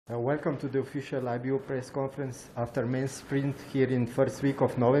Welcome to the official IBU press conference after men's sprint here in first week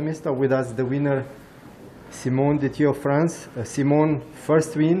of Nove Mesto. With us the winner Simon Desthieux of France. Simon,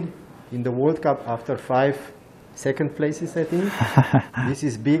 first win in the World Cup after 5 second places, I think. This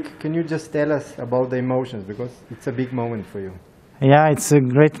is big. Can you just tell us about the emotions, because it's a big moment for you? Yeah, it's a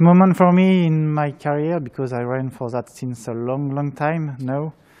great moment for me in my career because I ran for that since a long time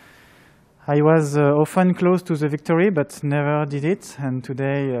now. I was often close to the victory, but never did it. And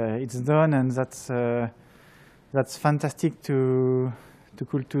today it's done, and that's fantastic to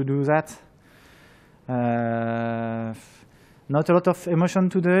do that. Not a lot of emotion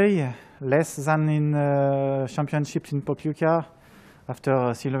today, less than in championships in Pokljuka after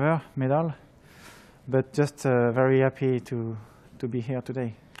a silver medal, but just very happy to be here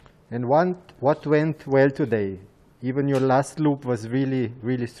today. And what went well today? Even your last loop was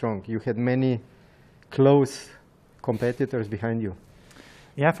really strong. You had many close competitors behind you.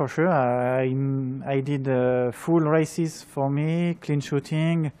 Yeah, for sure. I did full races for me, clean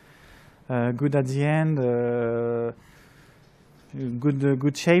shooting, good at the end,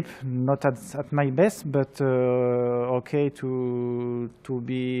 good shape. Not at my best, but okay to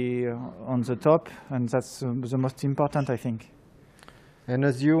be on the top, and that's the most important, I think. And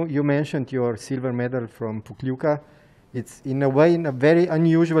as you mentioned your silver medal from Pokljuka, it's in a way a very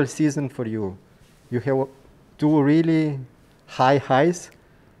unusual season for you. You have 2 really high highs,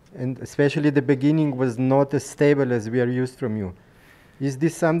 and especially the beginning was not as stable as we are used from you. Is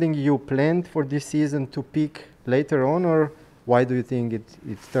this something you planned for this season to peak later on, or why do you think it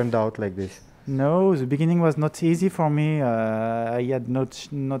turned out like this? No, the beginning was not easy for me. I had not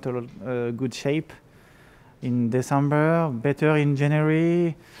a good shape in December, better in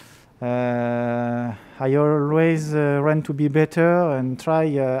January. I always ran to be better and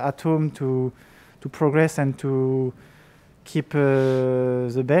try at home to progress and to keep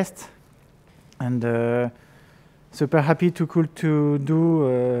the best. And super happy to do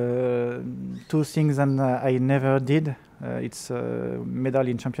 2 things that I never did. It's a medal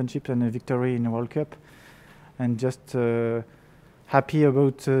in championship and a victory in the World Cup. And just happy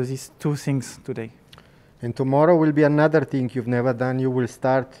about these 2 things today. And tomorrow will be another thing you've never done. You will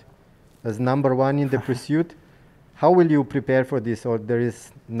start as number 1 in the pursuit. How will you prepare for this, or there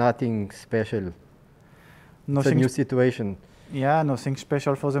is nothing special? It's a new situation. Yeah, nothing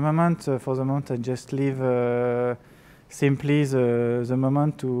special for the moment. For the moment, I just live simply the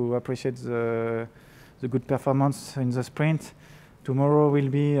moment to appreciate the good performance in the sprint. Tomorrow will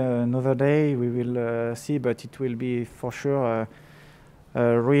be another day. We will see, but it will be for sure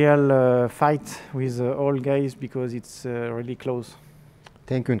a real fight with all guys, because it's really close.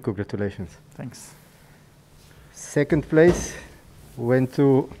 Thank you and congratulations. Thanks. Second place went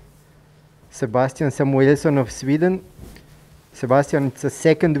to Sebastian Samuelsson of Sweden. Sebastian, it's a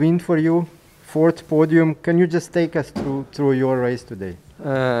 2nd win for you, 4th podium. Can you just take us through your race today?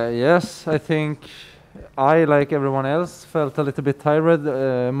 Yes, I think I, like everyone else, felt a little bit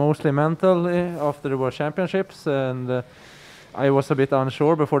tired, mostly mentally after the World Championships, and I was a bit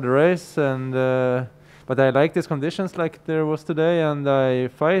unsure before the race, and but I like these conditions like there was today, and I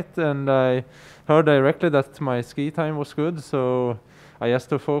fight, and I heard directly that my ski time was good, so I has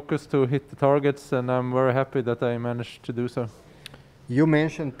to focus to hit the targets, and I'm very happy that I managed to do so. You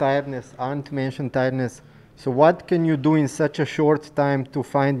mentioned tiredness, Arnd mentioned tiredness. So what can you do in such a short time to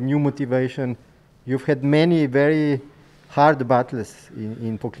find new motivation? You've had many very hard battles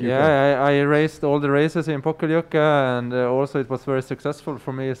in Pokljuka. Yeah, I raced all the races in Pokljuka, and also it was very successful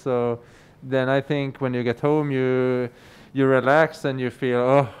for me. So then I think when you get home, you relax and you feel,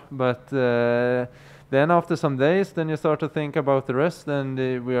 oh, but then after some days, then you start to think about the rest, and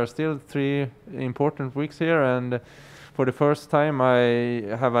we are still 3 important weeks here, and for the first time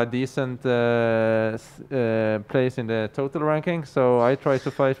I have a decent place in the total ranking, so I try to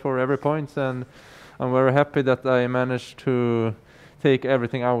fight for every point, and I'm very happy that I managed to take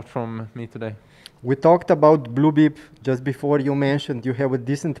everything out from me today. We talked about Blue Bib just before. You mentioned you have a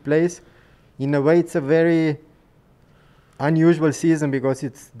decent place. In a way, it's a very unusual season because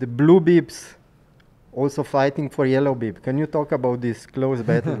it's the Blue Bibs also fighting for Yellow Bib. Can you talk about this close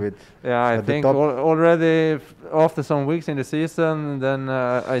battle with? Yeah, I think already after some weeks in the season, then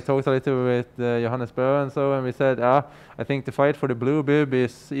I talked a little with Johannes Bö and so, and we said, I think the fight for the Blue Bib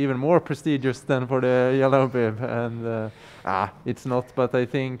is even more prestigious than for the Yellow Bib, and it's not. But I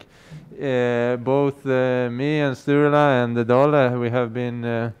think both me and Sturla and Dale, we have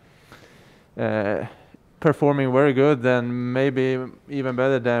been performing very good, and maybe even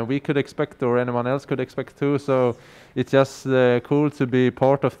better than we could expect or anyone else could expect too. So it's just cool to be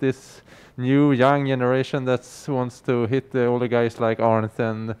part of this new young generation that wants to hit all the guys like Arnd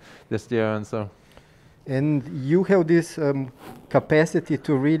and Desthieux and so. And you have this capacity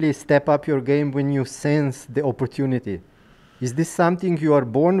to really step up your game when you sense the opportunity. Is this something you are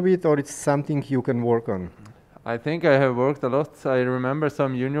born with, or it's something you can work on? I think I have worked a lot. I remember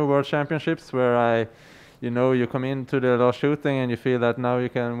some junior world championships where you come into the last shooting and you feel that now you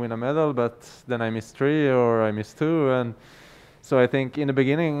can win a medal, but then I miss 3 or I miss 2. And so I think in the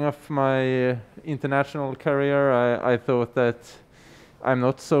beginning of my international career, I thought that I'm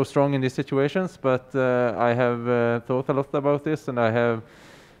not so strong in these situations, but I have thought a lot about this, and I have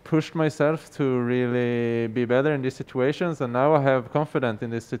pushed myself to really be better in these situations, and now I have confidence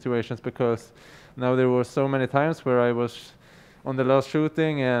in these situations, because now there were so many times where I was on the last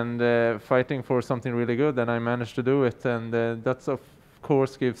shooting and fighting for something really good, and I managed to do it, and that of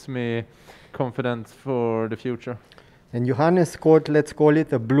course gives me confidence for the future. And Johannes called, let's call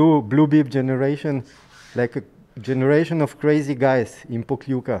it a blue bib generation, like a generation of crazy guys in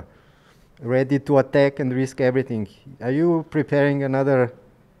Pokljuka, ready to attack and risk everything. Are you preparing another,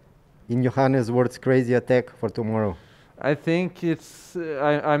 in Johannes' words, crazy attack for tomorrow? I think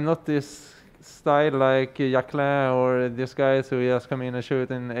I'm not this style like Jacqueline or these guys who just come in and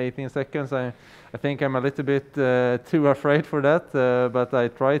shoot in 18 seconds. I think I'm a little bit too afraid for that, but I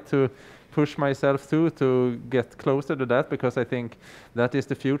try to push myself to get closer to that, because I think that is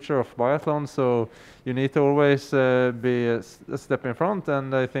the future of biathlon. So you need to always be a step in front,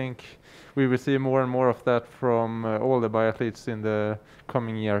 and I think we will see more and more of that from all the biathletes in the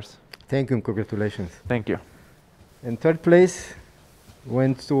coming years. Thank you and congratulations. Thank you. And third place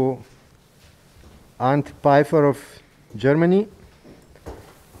went to Arnd Peiffer of Germany.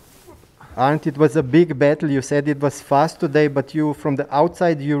 Arnd, it was a big battle. You said it was fast today, but you, from the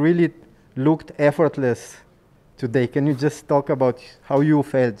outside, you really looked effortless today. Can you just talk about how you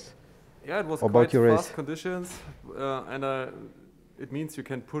felt? Yeah, it was about quite your race? fast conditions, and it means you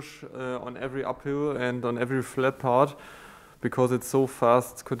can push on every uphill and on every flat part, because it's so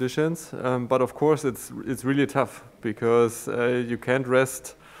fast conditions. But of course, it's really tough, because you can't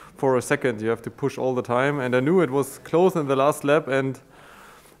rest for a second. You have to push all the time. And I knew it was close in the last lap, and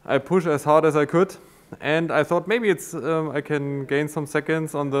I pushed as hard as I could. And I thought maybe I can gain some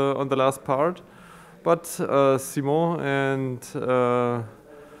seconds on the last part. But Simon and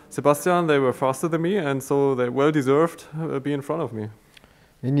Sebastian, they were faster than me, and so they well deserved be in front of me.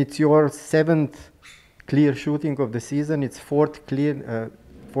 And it's your 7th clear shooting of the season. It's fourth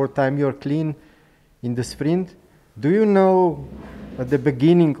time you're clean in the sprint. Do you know at the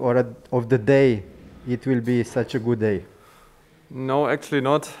beginning or of the day it will be such a good day? No, actually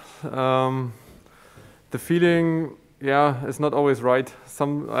not. The feeling, is not always right.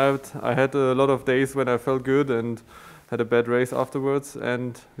 I had a lot of days when I felt good and had a bad race afterwards,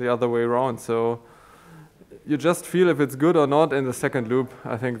 and the other way around. So you just feel if it's good or not in the second loop.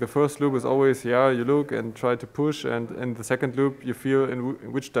 I think the first loop is always, you look and try to push, and in the second loop you feel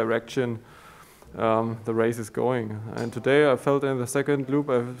in which direction the race is going. And today I felt in the second loop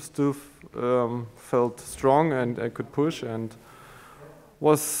I still felt strong and I could push, and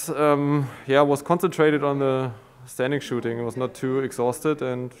was concentrated on the standing shooting. I was not too exhausted,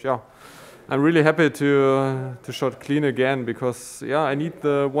 and I'm really happy to shot clean again, because I need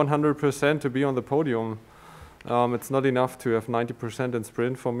the 100% to be on the podium. It's not enough to have 90% in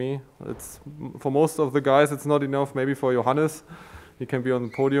sprint for me. It's for most of the guys it's not enough. Maybe for Johannes, he can be on the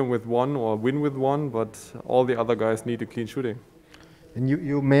podium with 1 or win with 1, but all the other guys need a clean shooting. And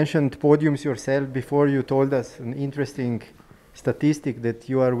you mentioned podiums yourself before. You told us an interesting statistic that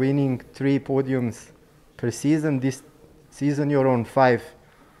you are winning 3 podiums per season. This season you're on 5.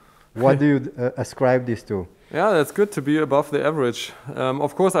 What do you ascribe this to? Yeah, that's good to be above the average.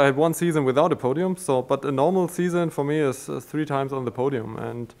 Of course, I had 1 season without a podium, but a normal season for me is 3 times on the podium.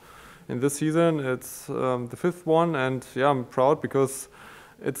 And in this season, it's the 5th one, and I'm proud, because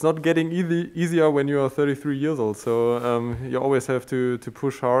it's not getting easier when you are 33 years old. So you always have to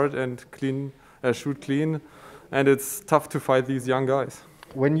push hard and shoot clean. And it's tough to fight these young guys.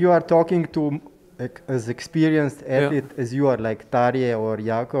 When you are talking to as experienced athlete as you are, like Tarje or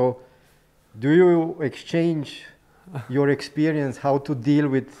Jako, do you exchange your experience how to deal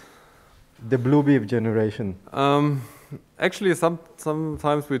with the blue bib generation? Actually,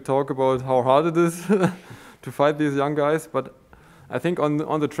 sometimes we talk about how hard it is to fight these young guys, but I think on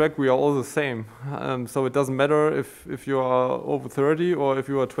the track we are all the same. So it doesn't matter if you are over 30 or if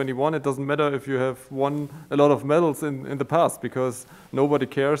you are 21. It doesn't matter if you have won a lot of medals in the past, because nobody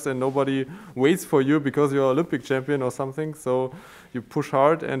cares and nobody waits for you because you're Olympic champion or something. So you push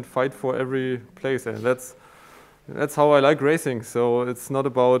hard and fight for every place, and that's that's how I like racing. So it's not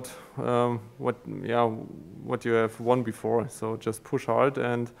about what you have won before. So just push hard,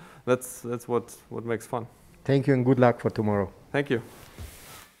 and that's what makes fun. Thank you and good luck for tomorrow. Thank you.